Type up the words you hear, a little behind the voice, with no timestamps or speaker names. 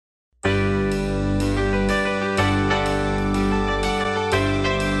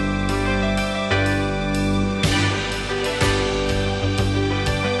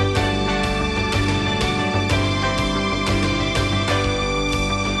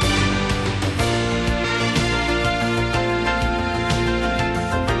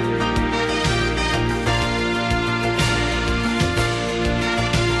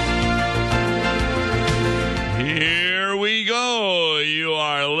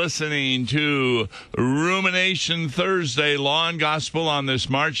listening to Rumination Thursday, Law and Gospel on this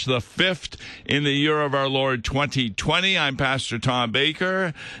March the 5th in the year of our Lord 2020. I'm Pastor Tom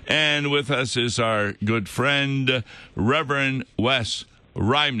Baker, and with us is our good friend, Reverend Wes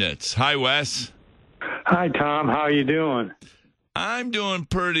Reimnitz. Hi, Wes. Hi, Tom. How are you doing? I'm doing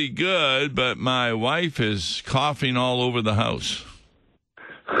pretty good, but my wife is coughing all over the house.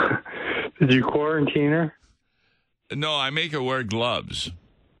 Did you quarantine her? No, I make her wear gloves.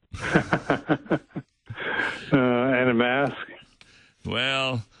 And a mask?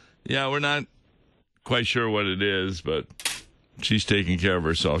 Well, yeah, we're not quite sure what it is, but she's taking care of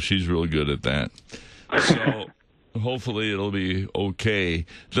herself. She's real good at that. So hopefully it'll be okay.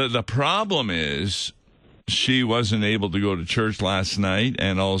 The problem is she wasn't able to go to church last night,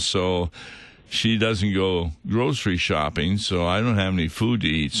 and also she doesn't go grocery shopping, so I don't have any food to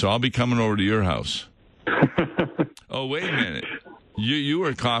eat. So I'll be coming over to your house. Oh, wait a minute. You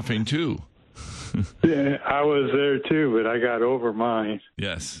were coughing, too. Yeah, I was there, too, but I got over mine.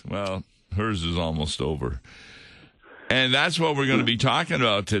 Yes, well, hers is almost over. And that's what we're going to be talking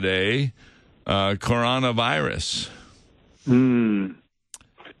about today, coronavirus.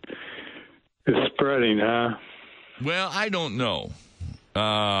 It's spreading, huh? Well, I don't know.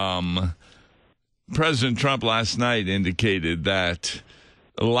 President Trump last night indicated that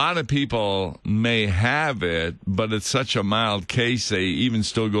a lot of people may have it, but it's such a mild case they even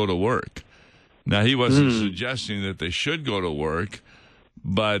still go to work. Now, he wasn't suggesting that they should go to work,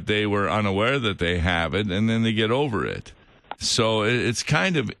 but they were unaware that they have it, and then they get over it. So it's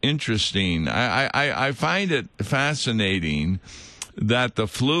kind of interesting. I find it fascinating that the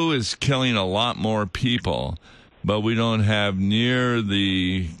flu is killing a lot more people, but we don't have near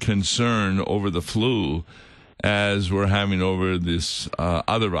the concern over the flu as we're having over this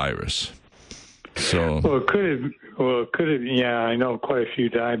other virus. So, could it? Yeah, I know quite a few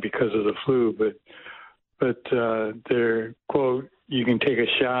died because of the flu, but they're, quote, you can take a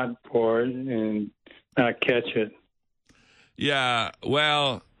shot for it and not catch it. Yeah,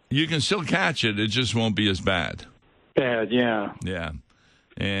 well, you can still catch it. It just won't be as bad. Bad, yeah. Yeah.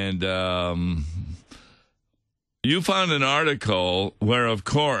 And you found an article where, of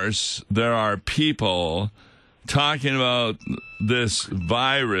course, there are people talking about this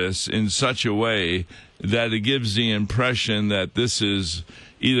virus in such a way that it gives the impression that this is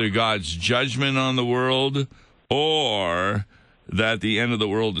either God's judgment on the world or that the end of the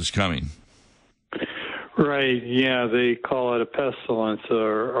world is coming. Right, yeah, they call it a pestilence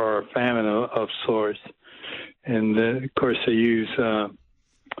or a famine of sorts. And, of course, they use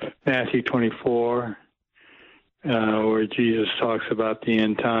Matthew 24, where Jesus talks about the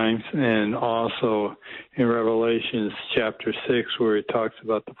end times, and also in Revelations chapter 6, where he talks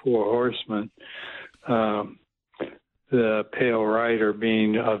about the four horsemen, the pale rider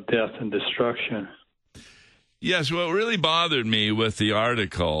being of death and destruction. Yes, what really bothered me with the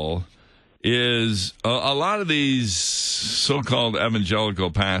article is a lot of these so-called evangelical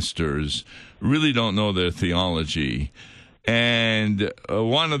pastors really don't know their theology. And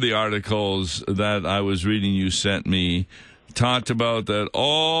one of the articles that I was reading you sent me talked about that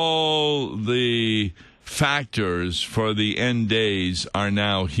all the factors for the end days are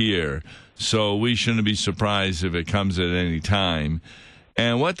now here. So we shouldn't be surprised if it comes at any time.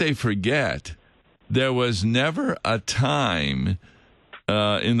 And what they forget, there was never a time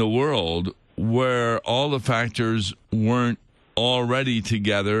in the world where all the factors weren't already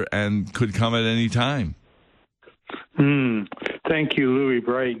together and could come at any time. Thank you, Louis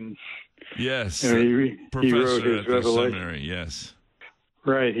Brighton. Yes, he wrote his at the Revelation. seminary, yes.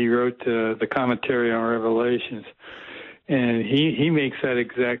 Right, he wrote the commentary on Revelations. And he makes that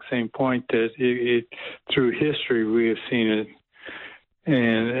exact same point that it through history we have seen it,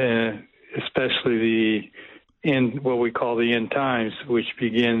 and especially what we call the end times, which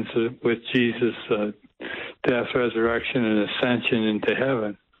begins with Jesus' death, resurrection, and ascension into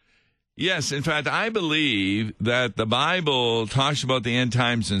heaven. Yes, in fact, I believe that the Bible talks about the end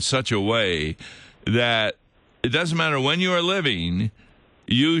times in such a way that it doesn't matter when you are living,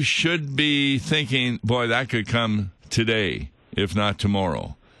 you should be thinking, boy, that could come today, if not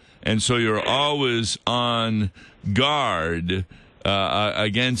tomorrow. And so you're always on guard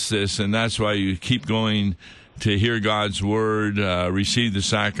against this, and that's why you keep going to hear God's word, receive the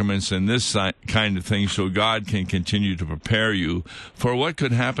sacraments, and this kind of thing, so God can continue to prepare you for what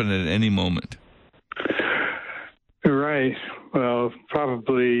could happen at any moment. Right. Well,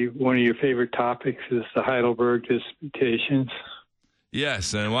 probably one of your favorite topics is the Heidelberg Disputations.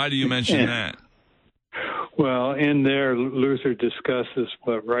 Yes, and why do you mention that? Well, in there, Luther discusses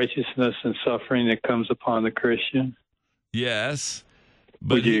what righteousness and suffering that comes upon the Christian. Yes.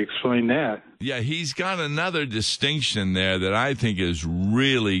 Would you explain that? Yeah, he's got another distinction there that I think is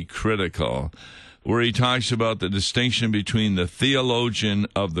really critical, where he talks about the distinction between the theologian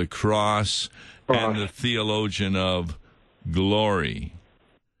of the cross and the theologian of glory.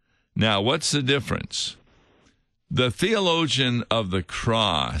 Now, what's the difference? The theologian of the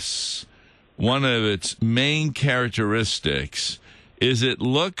cross, one of its main characteristics is it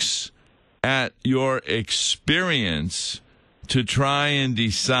looks at your experience to try and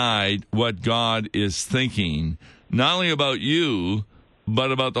decide what God is thinking, not only about you,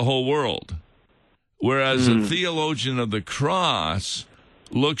 but about the whole world. Whereas a theologian of the cross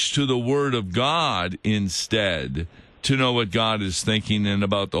looks to the Word of God instead to know what God is thinking and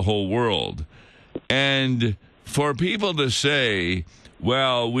about the whole world. And for people to say,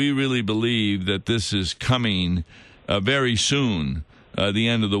 well, we really believe that this is coming very soon, the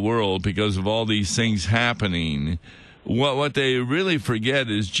end of the world, because of all these things happening, what they really forget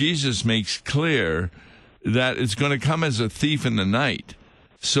is Jesus makes clear that it's going to come as a thief in the night.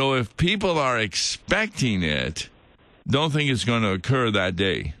 So if people are expecting it, don't think it's going to occur that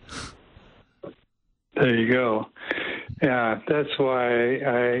day. There you go. Yeah, that's why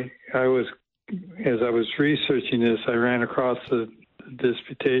I was, as I was researching this, I ran across the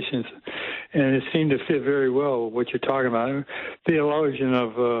disputations, and it seemed to fit very well with what you're talking about. Theologian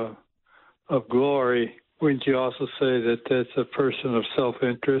of glory, wouldn't you also say that that's a person of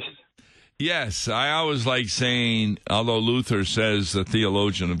self-interest? Yes, I always like saying, although Luther says the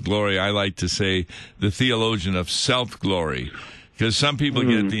theologian of glory, I like to say the theologian of self-glory. Because some people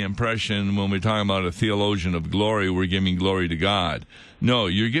get the impression when we're talking about a theologian of glory, we're giving glory to God. No,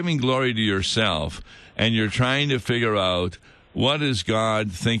 you're giving glory to yourself, and you're trying to figure out what is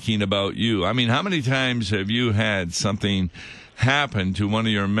God thinking about you. I mean, how many times have you had something happen to one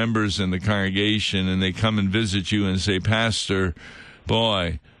of your members in the congregation, and they come and visit you and say, Pastor,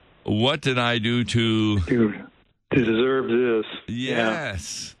 boy, what did I do to deserve this?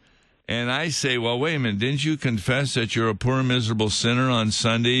 Yes. And I say, well, wait a minute, didn't you confess that you're a poor, miserable sinner on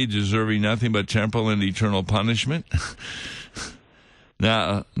Sunday, deserving nothing but temporal and eternal punishment?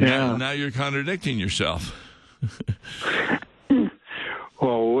 Now you're contradicting yourself.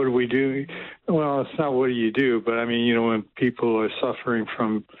 Well, what do we do? Well, it's not what do you do, but I mean, when people are suffering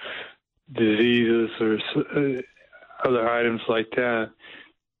from diseases or other items like that,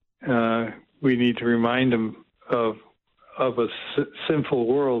 we need to remind them of a sinful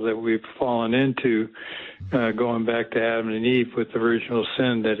world that we've fallen into, going back to Adam and Eve with the original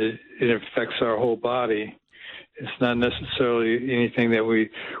sin, that it affects our whole body. It's not necessarily anything that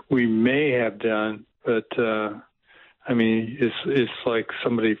we may have done, but I mean, it's like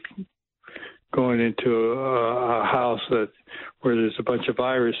somebody going into a house where there's a bunch of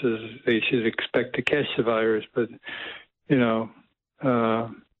viruses. They should expect to catch the virus, but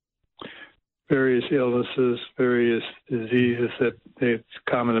various illnesses, various diseases that's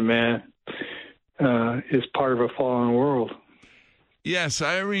common to man is part of a fallen world. Yes,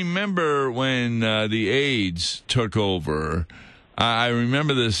 I remember when the AIDS took over. I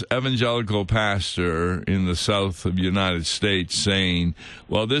remember this evangelical pastor in the south of the United States saying,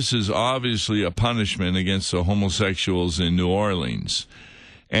 well, this is obviously a punishment against the homosexuals in New Orleans.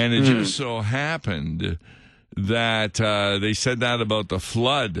 And it just so happened that they said that about the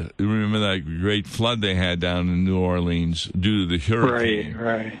flood. Remember that great flood they had down in New Orleans due to the hurricane?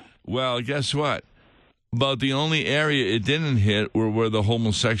 Right. Well, guess what? About the only area it didn't hit were where the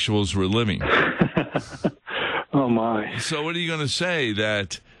homosexuals were living. Oh, my. So what are you going to say?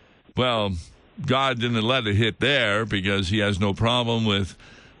 That, well, God didn't let it hit there because he has no problem with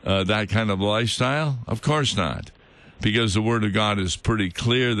that kind of lifestyle? Of course not, because the Word of God is pretty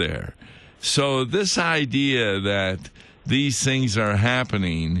clear there. So this idea that these things are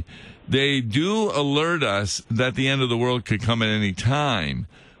happening, they do alert us that the end of the world could come at any time.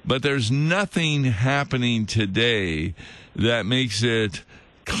 But there's nothing happening today that makes it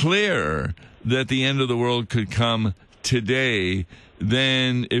clear that the end of the world could come today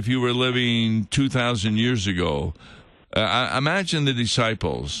than if you were living 2,000 years ago. Imagine the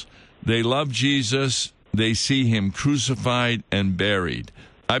disciples. They love Jesus. They see him crucified and buried.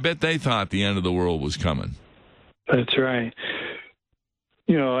 I bet they thought the end of the world was coming. That's right.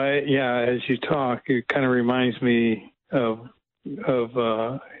 As you talk, it kind of reminds me of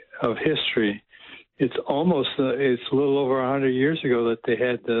history. It's it's a little over 100 years ago that they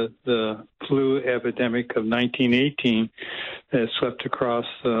had the flu epidemic of 1918 that swept across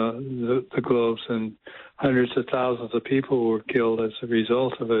the globes, and hundreds of thousands of people were killed as a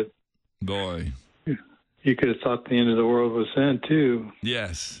result of it. Boy. You could have thought the end of the world was then, ttoo.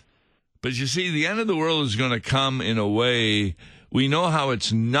 Yes. But you see, the end of the world is going to come in a way We know how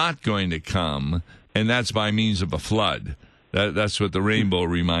it's not going to come, and that's by means of a flood. That's what the rainbow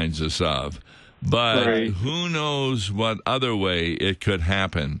reminds us of. But who knows what other way it could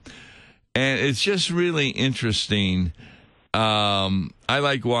happen. And it's just really interesting. I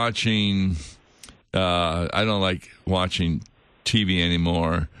like watching, I don't like watching TV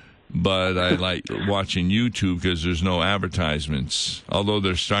anymore, but I like watching YouTube because there's no advertisements, although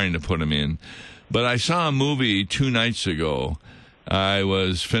they're starting to put them in. But I saw a movie 2 nights ago. I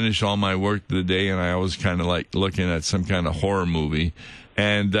was finished all my work of the day, and I was kind of like looking at some kind of horror movie.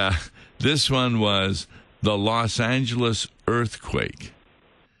 And this one was the Los Angeles earthquake.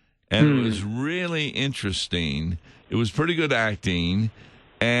 And it was really interesting. It was pretty good acting.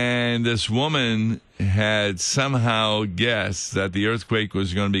 And this woman had somehow guessed that the earthquake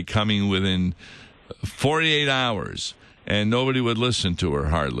was going to be coming within 48 hours. And nobody would listen to her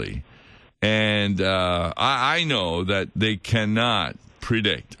hardly. And I know that they cannot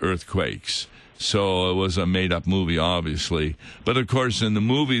predict earthquakes. So it was a made-up movie, obviously. But, of course, in the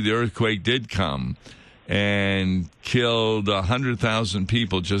movie, the earthquake did come and killed 100,000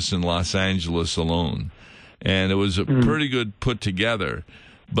 people just in Los Angeles alone. And it was a pretty good put together.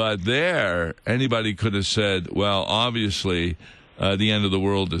 But there, anybody could have said, well, obviously, the end of the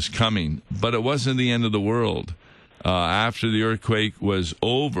world is coming. But it wasn't the end of the world. After the earthquake was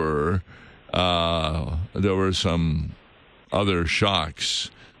over, there were some other shocks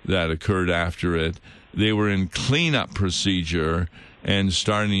that occurred after it. They were in cleanup procedure and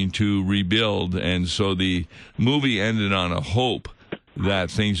starting to rebuild, and so the movie ended on a hope that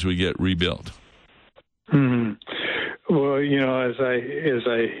things would get rebuilt. Mm-hmm. Well, as I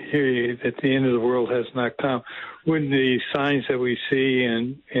hear you, that the end of the world has not come. Wouldn't the signs that we see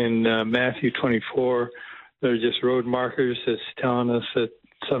in Matthew 24, they're just road markers that's telling us that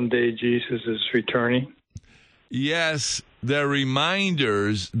someday Jesus is returning? Yes, they're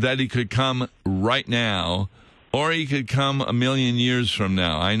reminders that he could come right now, or he could come a million years from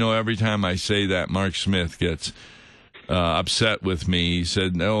now. I know every time I say that, Mark Smith gets upset with me. He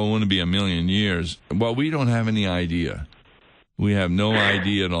said, no, it wouldn't be a million years. Well, we don't have any idea. We have no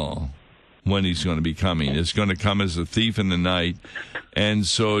idea at all when he's going to be coming. It's going to come as a thief in the night. And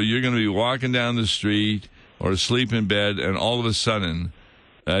so you're going to be walking down the street or asleep in bed, and all of a sudden,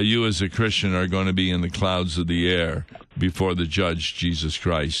 you as a Christian are going to be in the clouds of the air before the judge, Jesus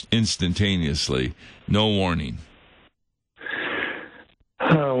Christ, instantaneously. No warning.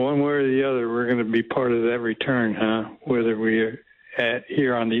 One way or the other, we're going to be part of that return, huh? Whether we're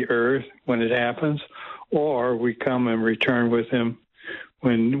here on the earth when it happens, or we come and return with him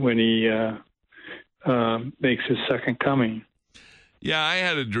when he makes his second coming. Yeah, I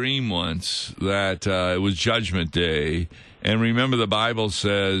had a dream once that it was Judgment Day. And remember, the Bible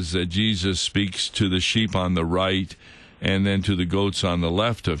says that Jesus speaks to the sheep on the right and then to the goats on the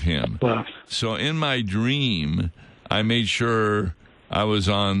left of him. Wow. So in my dream, I made sure I was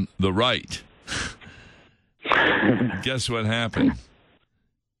on the right. Guess what happened?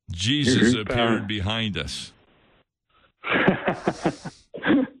 Jesus appeared behind us.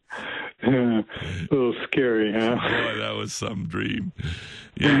 A little scary, huh? Boy, that was some dream.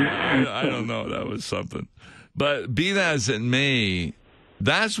 Yeah, I don't know. That was something. But be that as it may,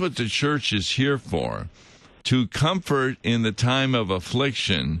 that's what the church is here for, to comfort in the time of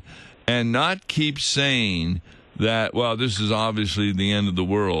affliction and not keep saying that, well, this is obviously the end of the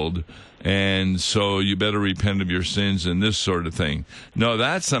world, and so you better repent of your sins and this sort of thing. No,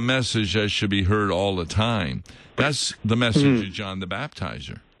 that's a message that should be heard all the time. That's the message of John the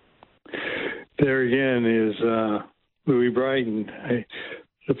Baptizer. There again is Louis Brighton.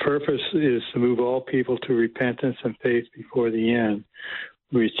 The purpose is to move all people to repentance and faith before the end,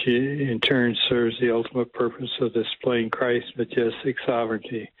 which in turn serves the ultimate purpose of displaying Christ's majestic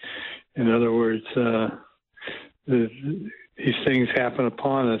sovereignty. In other words, these things happen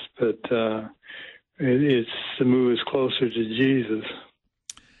upon us, but it's to move us closer to Jesus.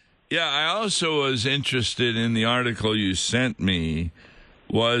 Yeah, I also was interested in the article you sent me,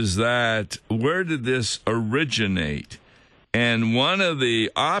 was that where did this originate? And one of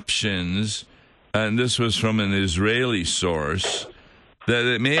the options, and this was from an Israeli source, that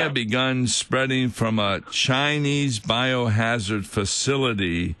it may have begun spreading from a Chinese biohazard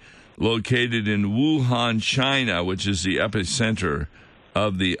facility located in Wuhan, China, which is the epicenter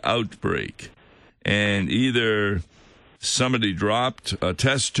of the outbreak. And either somebody dropped a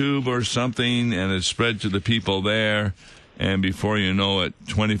test tube or something, and it spread to the people there, and before you know it,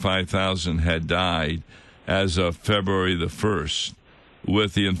 25,000 had died as of February the 1st,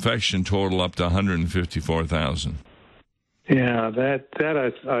 with the infection total up to 154,000. Yeah, that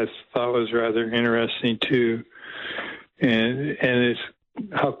I thought was rather interesting, too. and it's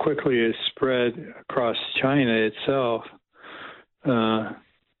how quickly it's spread across China itself, and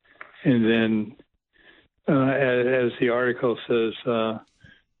then as the article says,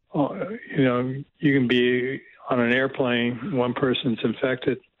 you can be on an airplane, one person's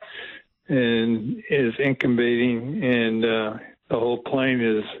infected and is incubating, and the whole plane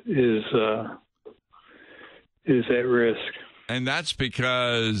is at risk. And that's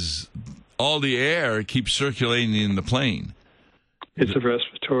because all the air keeps circulating in the plane. It's a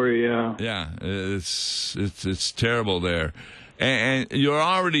respiratory. Yeah, it's terrible there. And you're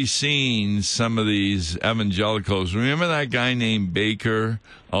already seeing some of these evangelicals. Remember that guy named Baker,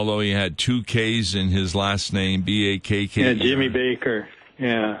 although he had 2 Ks in his last name, B-A-K-K? Yeah, Jimmy Baker.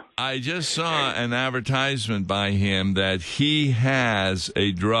 Yeah. I just saw an advertisement by him that he has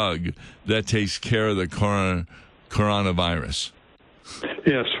a drug that takes care of the coronavirus.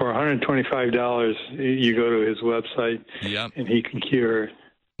 Yes, for $125, you go to his website, yep, and he can cure it.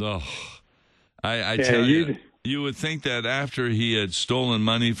 Oh, I tell you. You would think that after he had stolen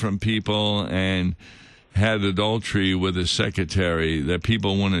money from people and had adultery with his secretary, that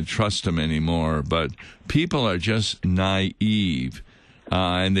people wouldn't trust him anymore. But people are just naive,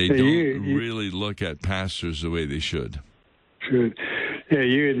 and they don't really look at pastors the way they should. True. Yeah,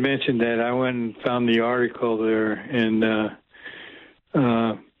 you had mentioned that. I went and found the article there, and the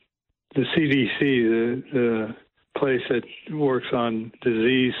CDC, the place that works on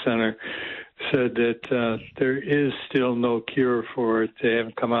disease center, said that there is still no cure for it. They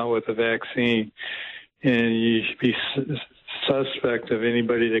haven't come out with a vaccine, and you should be suspect of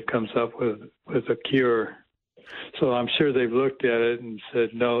anybody that comes up with a cure. So I'm sure they've looked at it and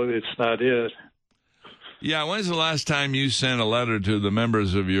said, no, it's not it. Yeah, when's the last time you sent a letter to the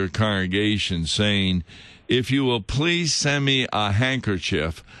members of your congregation saying, if you will please send me a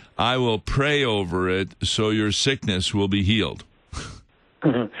handkerchief, I will pray over it so your sickness will be healed?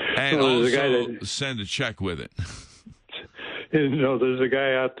 And also send a check with it. There's a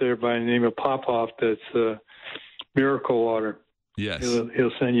guy out there by the name of Popoff that's Miracle Water. Yes,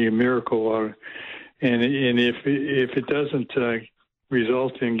 he'll send you Miracle Water, and if it doesn't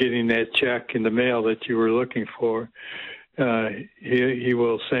result in getting that check in the mail that you were looking for, he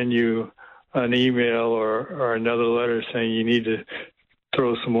will send you an email or another letter saying you need to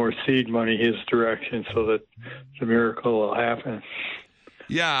throw some more seed money his direction so that the miracle will happen.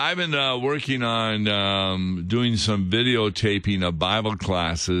 Yeah, I've been working on doing some videotaping of Bible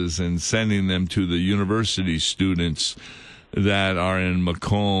classes and sending them to the university students that are in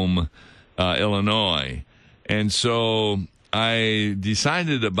Macomb, Illinois. And so I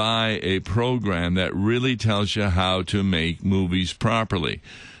decided to buy a program that really tells you how to make movies properly.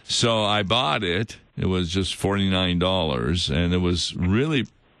 So I bought it. It was just $49, and it was really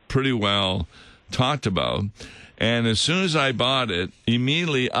pretty well talked about. And as soon as I bought it,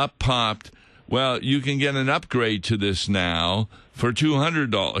 immediately up popped, well, you can get an upgrade to this now for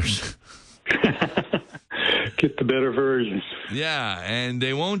 $200. Get the better version. Yeah, and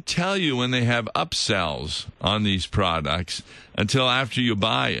they won't tell you when they have upsells on these products until after you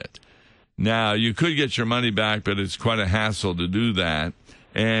buy it. Now, you could get your money back, but it's quite a hassle to do that.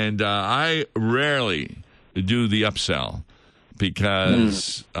 And I rarely do the upsell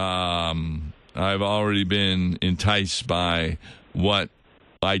because I've already been enticed by what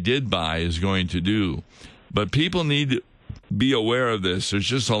I did buy is going to do. But people need to be aware of this. There's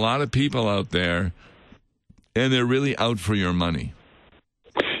just a lot of people out there, and they're really out for your money.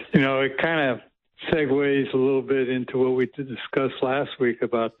 It kind of segues a little bit into what we discussed last week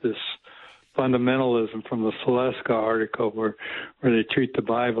about this fundamentalism from the Celestica article where they treat the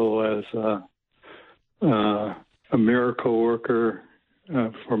Bible as a miracle worker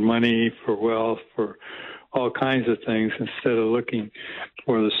for money, for wealth, for all kinds of things instead of looking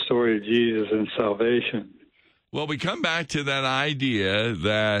for the story of Jesus and salvation. Well, we come back to that idea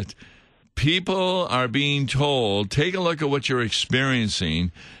that people are being told, take a look at what you're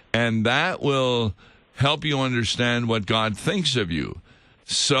experiencing, and that will help you understand what God thinks of you.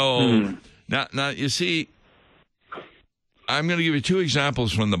 So now you see, I'm going to give you 2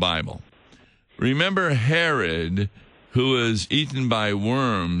 examples from the Bible. Remember Herod, who was eaten by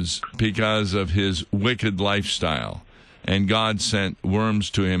worms because of his wicked lifestyle, and God sent worms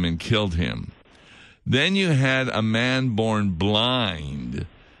to him and killed him. Then you had a man born blind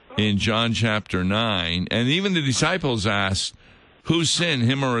in John chapter 9, and even the disciples asked, who sinned,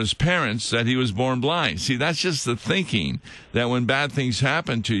 him or his parents, that he was born blind? See, that's just the thinking that when bad things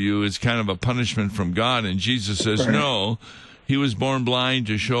happen to you, it's kind of a punishment from God. And Jesus says, no, he was born blind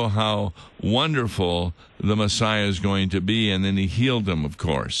to show how wonderful the Messiah is going to be. And then he healed him, of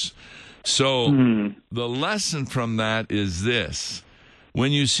course. So the lesson from that is this.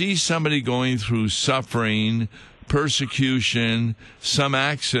 When you see somebody going through suffering, persecution, some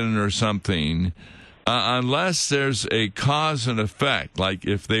accident or something, unless there's a cause and effect, like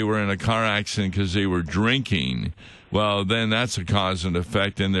if they were in a car accident because they were drinking, well, then that's a cause and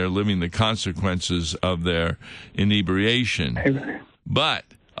effect, and they're living the consequences of their inebriation. But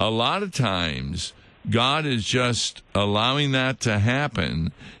a lot of times, God is just allowing that to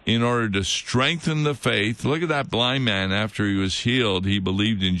happen in order to strengthen the faith. Look at that blind man. After he was healed, he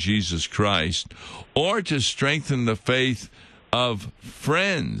believed in Jesus Christ. Or to strengthen the faith of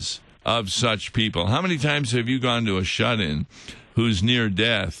friends of such people. How many times have you gone to a shut-in who's near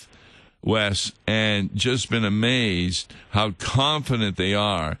death, Wes, and just been amazed how confident they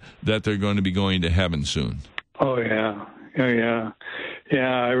are that they're going to be going to heaven soon? Oh, yeah. Oh, yeah.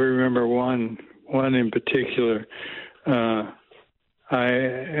 Yeah, I remember one in particular. I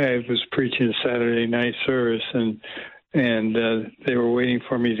was preaching a Saturday night service, and they were waiting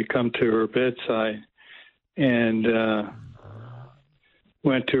for me to come to her bedside, and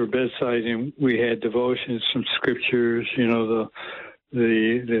went to her bedside, and we had devotions, some scriptures,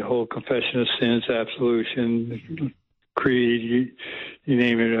 the whole confession of sins, absolution, creed, you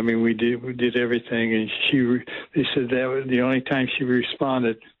name it. I mean, we did everything, and they said that was the only time she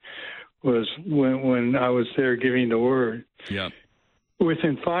responded was when I was there giving the word. Yeah.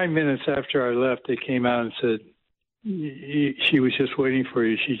 Within 5 minutes after I left, they came out and said, she was just waiting for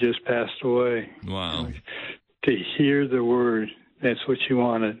you. She just passed away. Wow. To hear the word, that's what she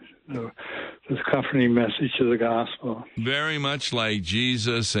wanted, the comforting message of the gospel. Very much like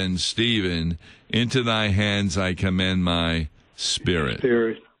Jesus and Stephen, into thy hands I commend my spirit.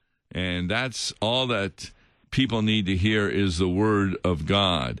 And that's all that people need to hear is the word of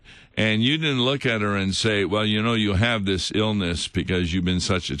God. And you didn't look at her and say, well, you have this illness because you've been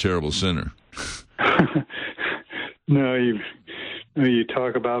such a terrible sinner. No, you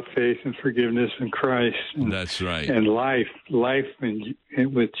talk about faith and forgiveness in Christ. That's right. And life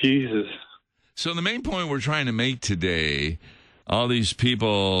with Jesus. So the main point we're trying to make today, all these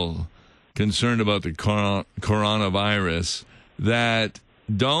people concerned about the coronavirus, that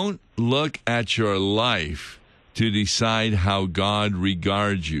don't look at your life to decide how God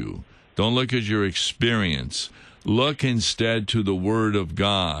regards you. Don't look at your experience. Look instead to the Word of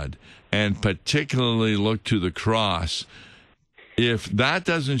God, and particularly look to the cross. If that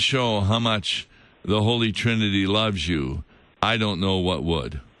doesn't show how much the Holy Trinity loves you, I don't know what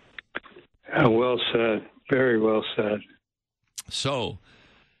would. Well said. Very well said. So,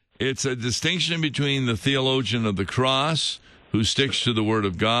 it's a distinction between the theologian of the cross, who sticks to the Word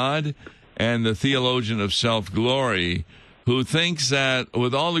of God, and the theologian of self-glory, who thinks that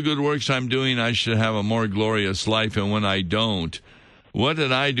with all the good works I'm doing, I should have a more glorious life, and when I don't, what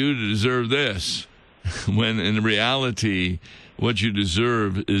did I do to deserve this? When in reality, what you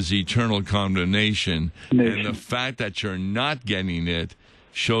deserve is eternal condemnation, and the fact that you're not getting it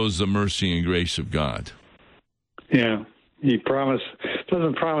shows the mercy and grace of God. Yeah. He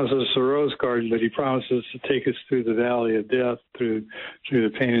doesn't promise us a rose garden, but he promises to take us through the valley of death, through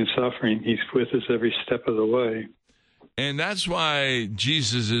the pain and suffering. He's with us every step of the way. And that's why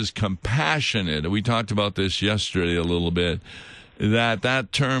Jesus is compassionate. We talked about this yesterday a little bit,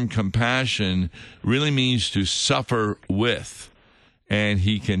 that term compassion really means to suffer with. And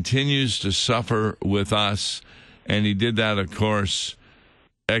he continues to suffer with us. And he did that, of course,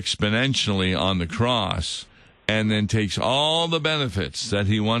 exponentially on the cross, and then takes all the benefits that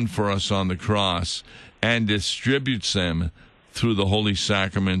he won for us on the cross and distributes them through the holy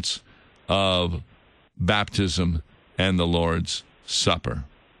sacraments of baptism and the Lord's Supper.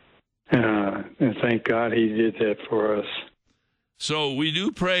 And thank God he did that for us. So we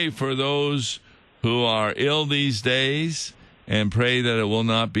do pray for those who are ill these days, and pray that it will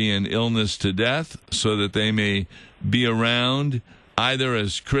not be an illness to death, so that they may be around either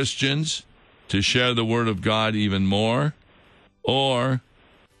as Christians to share the Word of God even more, or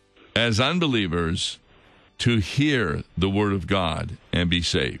as unbelievers to hear the Word of God and be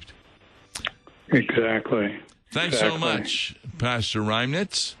saved. Exactly. Thanks so much, Pastor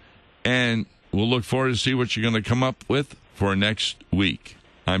Reimnitz, and we'll look forward to see what you're going to come up with for next week.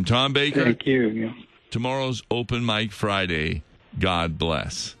 I'm Tom Baker. Thank you. Tomorrow's Open Mic Friday. God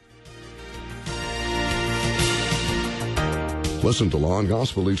bless. Listen to Law and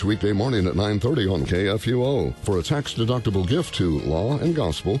Gospel each weekday morning at 9:30 on KFUO. For a tax-deductible gift to Law and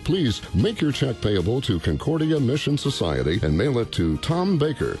Gospel, please make your check payable to Concordia Mission Society and mail it to Tom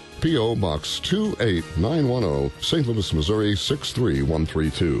Baker, P.O. Box 28910, St. Louis, Missouri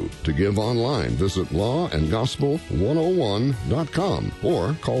 63132. To give online, visit lawandgospel101.com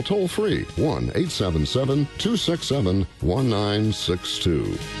or call toll-free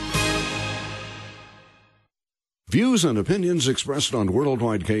 1-877-267-1962. Views and opinions expressed on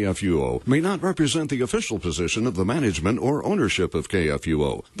Worldwide KFUO may not represent the official position of the management or ownership of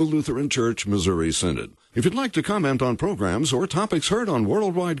KFUO, the Lutheran Church Missouri Synod. If you'd like to comment on programs or topics heard on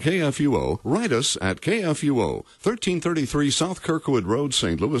Worldwide KFUO, write us at KFUO, 1333 South Kirkwood Road,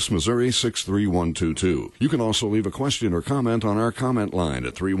 St. Louis, Missouri 63122. You can also leave a question or comment on our comment line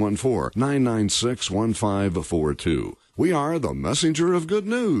at 314-996-1542. We are the messenger of good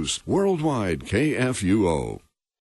news, Worldwide KFUO.